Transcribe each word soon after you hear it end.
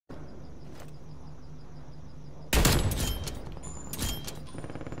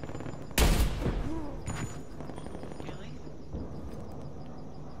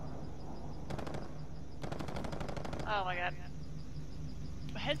my god.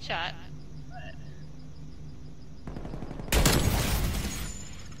 A headshot. What?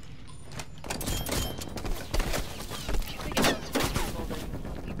 Can't we get those people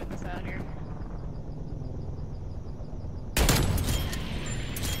to keep this out here?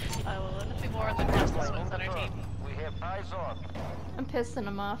 Well, let us be more than just this one's on our team. We have eyes on. I'm pissing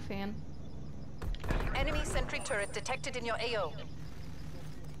him off, man. Enemy sentry turret detected in your AO.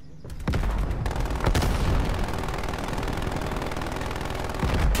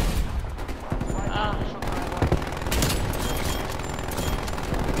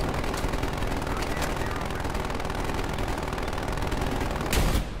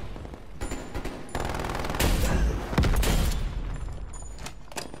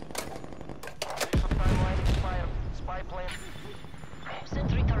 Spy plane.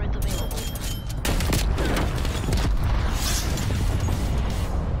 Sentry turret available.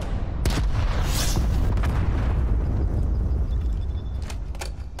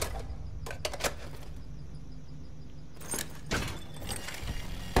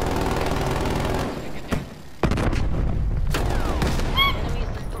 Enemies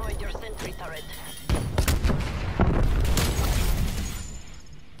destroyed your sentry turret.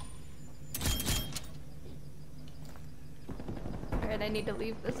 Alright, I need to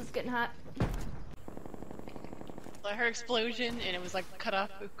leave. This is getting hot. I heard explosion and it was like cut off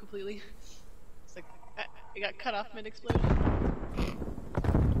completely. It's like it got cut off mid-explosion.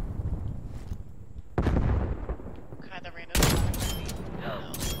 God, the random.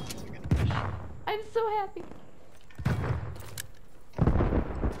 No, you're gonna push. I'm so happy.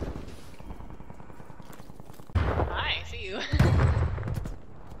 Hi, I see you.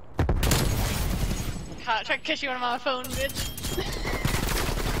 Try to catch you on my phone, bitch.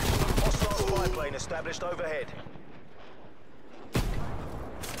 Hostile spy plane established overhead.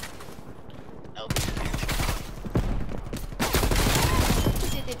 Oh.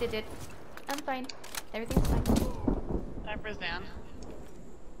 Did. I'm fine. Everything's fine. Sniper's down.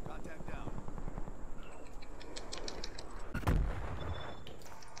 Contact down.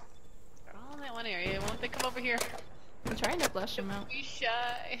 They're all in that one area. Won't they come over here? I'm trying to flush him out. Be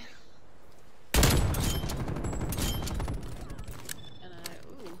shy. And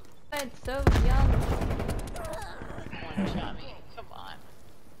ooh, It's so young. one shot me. Come on.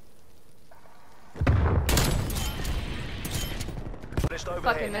 Established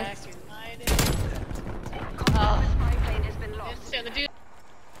Fucking overhead. missed. Back united. Combat spy plane has been lost. It's the dude.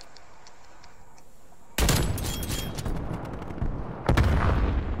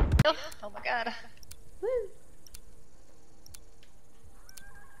 Oh my god. Woo.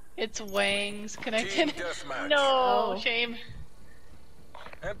 It's Wang's Team connected. deathmatch. No, Oh. shame.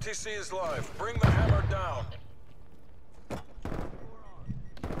 MTC is live. Bring the hammer down.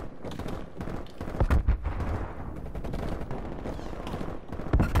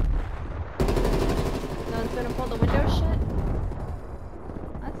 No one's gonna pull the window shut?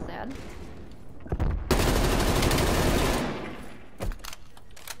 That's sad.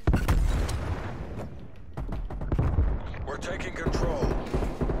 We're taking control.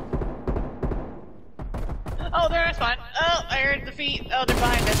 Oh, they're in spawn. Oh, I heard the feet. Oh, they're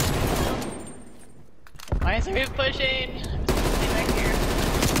behind us. Why is there pushing? I'm just gonna stay back here.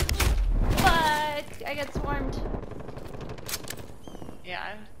 Fuck! I got swarmed.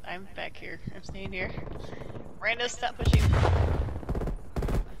 Yeah, I'm back here. I'm staying here. Miranda, stop pushing.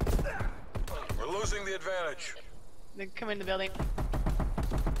 We're losing the advantage. They come in the building.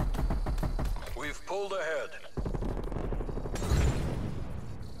 We've pulled ahead.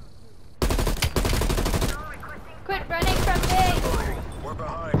 Quit running from me! We're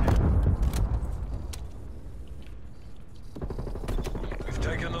behind. We've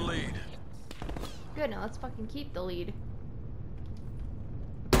taken the lead. Good, now let's fucking keep the lead.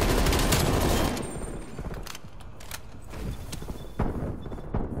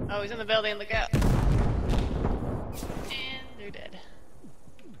 Oh, he's in the building. Look out. And they're dead.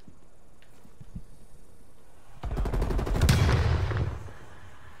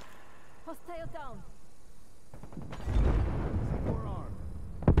 Hostile down.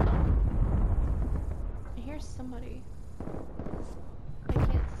 I hear somebody. I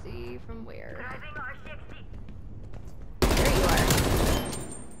can't see from where. There you are.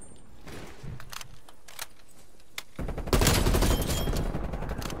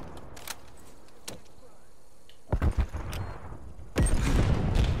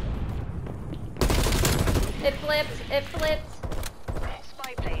 It flipped. It flipped.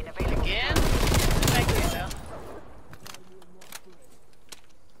 Spy plane available. Again? Back here though.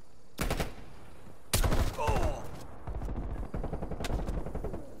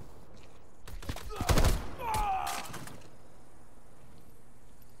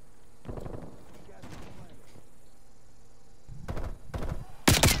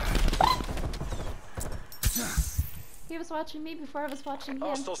 watching me before I was watching him.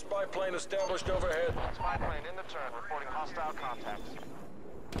 Hostile spy plane established overhead. Spy plane in the turn, reporting hostile contacts.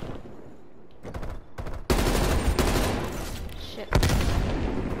 Shit.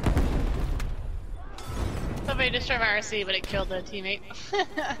 Somebody destroyed my RC, but it killed the teammate.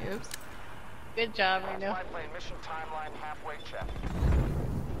 Oops. Good job, Reno. Spy plane mission timeline halfway check.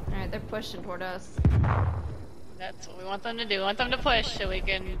 Alright, they're pushing toward us. That's what we want them to do. We want them to push so they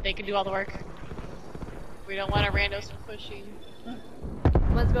can do all the work. We don't want our randos pushing.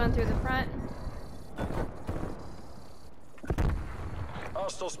 One's going through the front.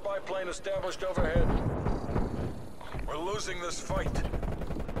 Hostile spy plane established overhead. We're losing this fight.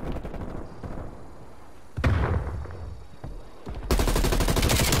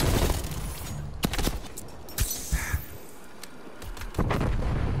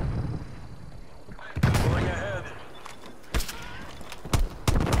 Pulling ahead.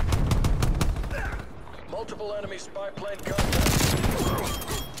 Multiple enemy spy plane contacts.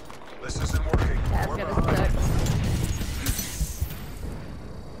 This isn't working. That's We're gonna behind. suck.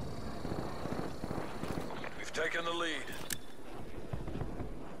 We've taken the lead.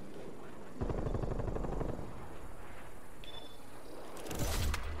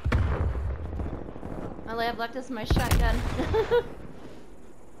 All I have left is my shotgun.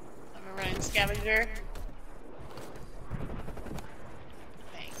 I'm running scavenger.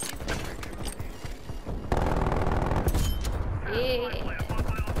 Thank you. Yeah.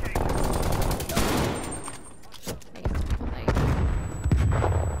 Nice.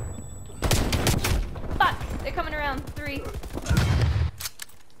 Fuck! They're coming around. 3.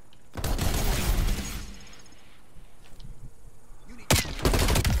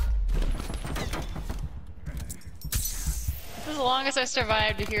 This is the longest I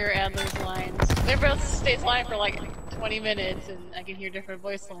survived to hear Adler's lines. They both stayed live for like 20 minutes, and I can hear different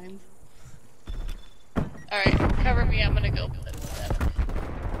voice lines. Alright, cover me, I'm gonna go put that up.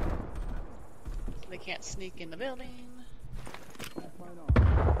 So they can't sneak in the building.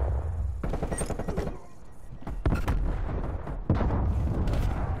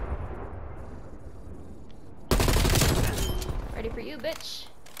 Ready for you, bitch.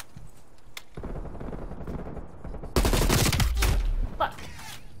 Fuck.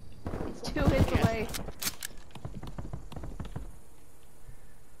 He's 2 hits away.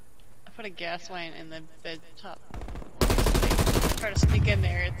 I put a gas line in the bed top. Try to sneak in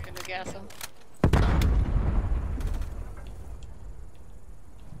there, it's gonna gas them.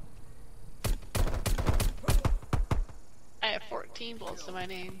 I have 14 bullets to my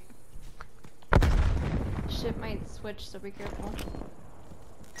name. Shit might switch, so be careful.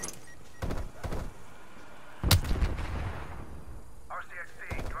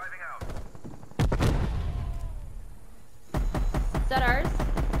 RCXD, driving out. Is that ours?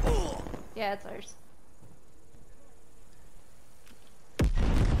 Yeah, it's ours.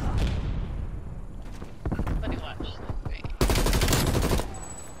 Let me watch. Wait.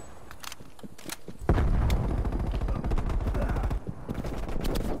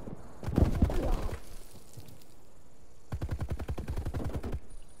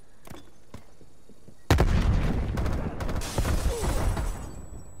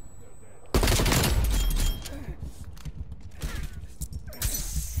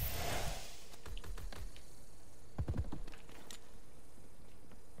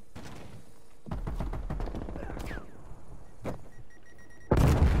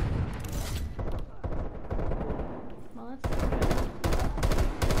 Well, that's good.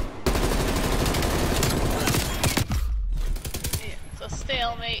 Yeah, it's a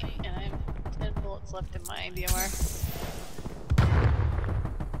stalemate, and I have 10 bullets left in my DMR.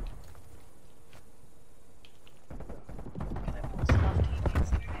 Can I pull some off teammates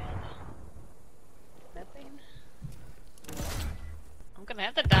that are mad? Nothing? I'm gonna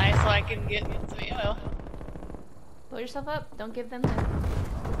have to die so I can get some ammo. Blow yourself up. Don't give them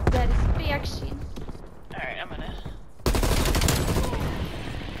the satisfaction. Alright, I'm gonna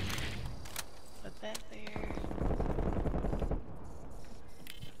put that there.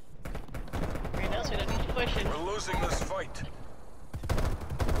 Right now, so we don't need to push it. We're losing this fight.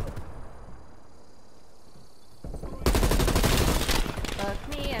 Fuck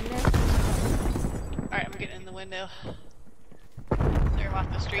me, I missed. Alright, I'm getting in the window. They're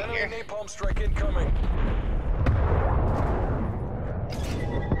off the street Enemy here. napalm strike incoming.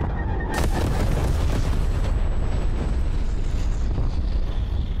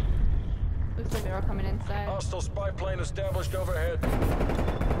 Looks like they're all coming inside. Hostile spy plane established overhead.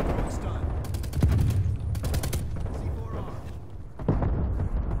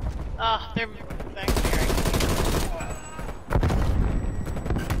 Ah, they're back there.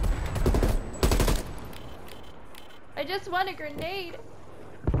 I just want a grenade.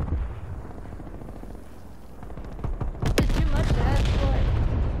 It's too much to ask for.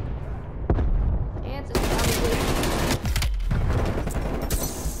 Ants is probably.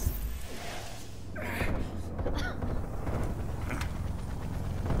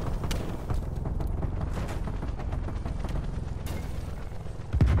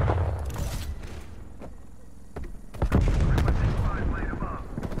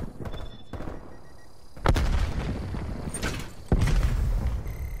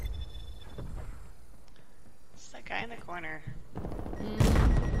 It's that guy in the corner.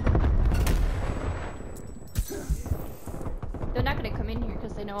 They're not gonna come in here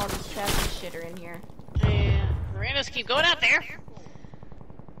because they know all these traps and shit are in here. Yeah. The randos keep going out there.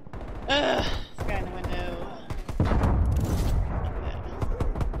 Ugh. This guy in the window.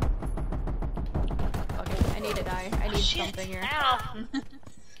 Okay, I need to die. I need Shit. something here. Ow.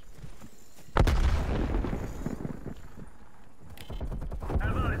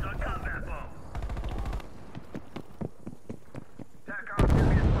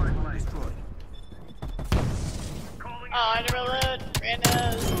 Oh, I had to reload.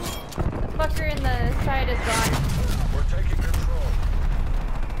 Randos. The fucker in the side is gone. We're taking control.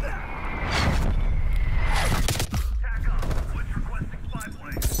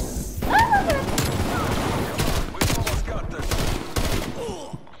 We've almost got this.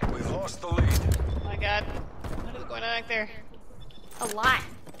 We've lost the lead. Oh my god. What is going on back there? A lot.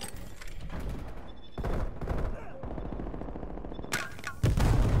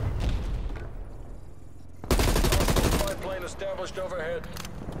 Spy plane established overhead.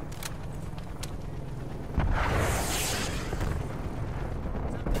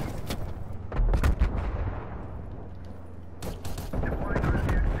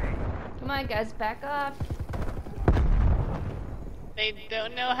 Come on, guys, back off. They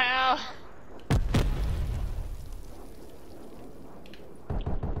don't know how.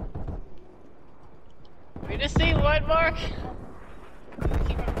 We just see one mark.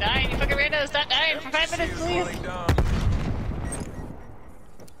 Keep from dying, you fucking randos. Stop dying for 5 minutes, MTC is please. running down.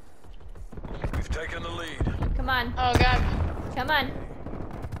 We've taken the lead. Come on. Oh god. Come on.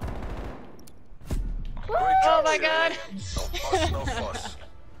 Great Oh job, my Sierra. god. No fuss, no fuss.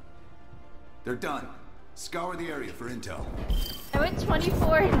 They're done. Scour the area for intel. I went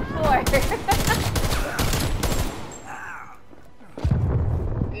 24 and 4.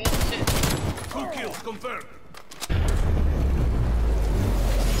 Good shit. 2 kills confirmed.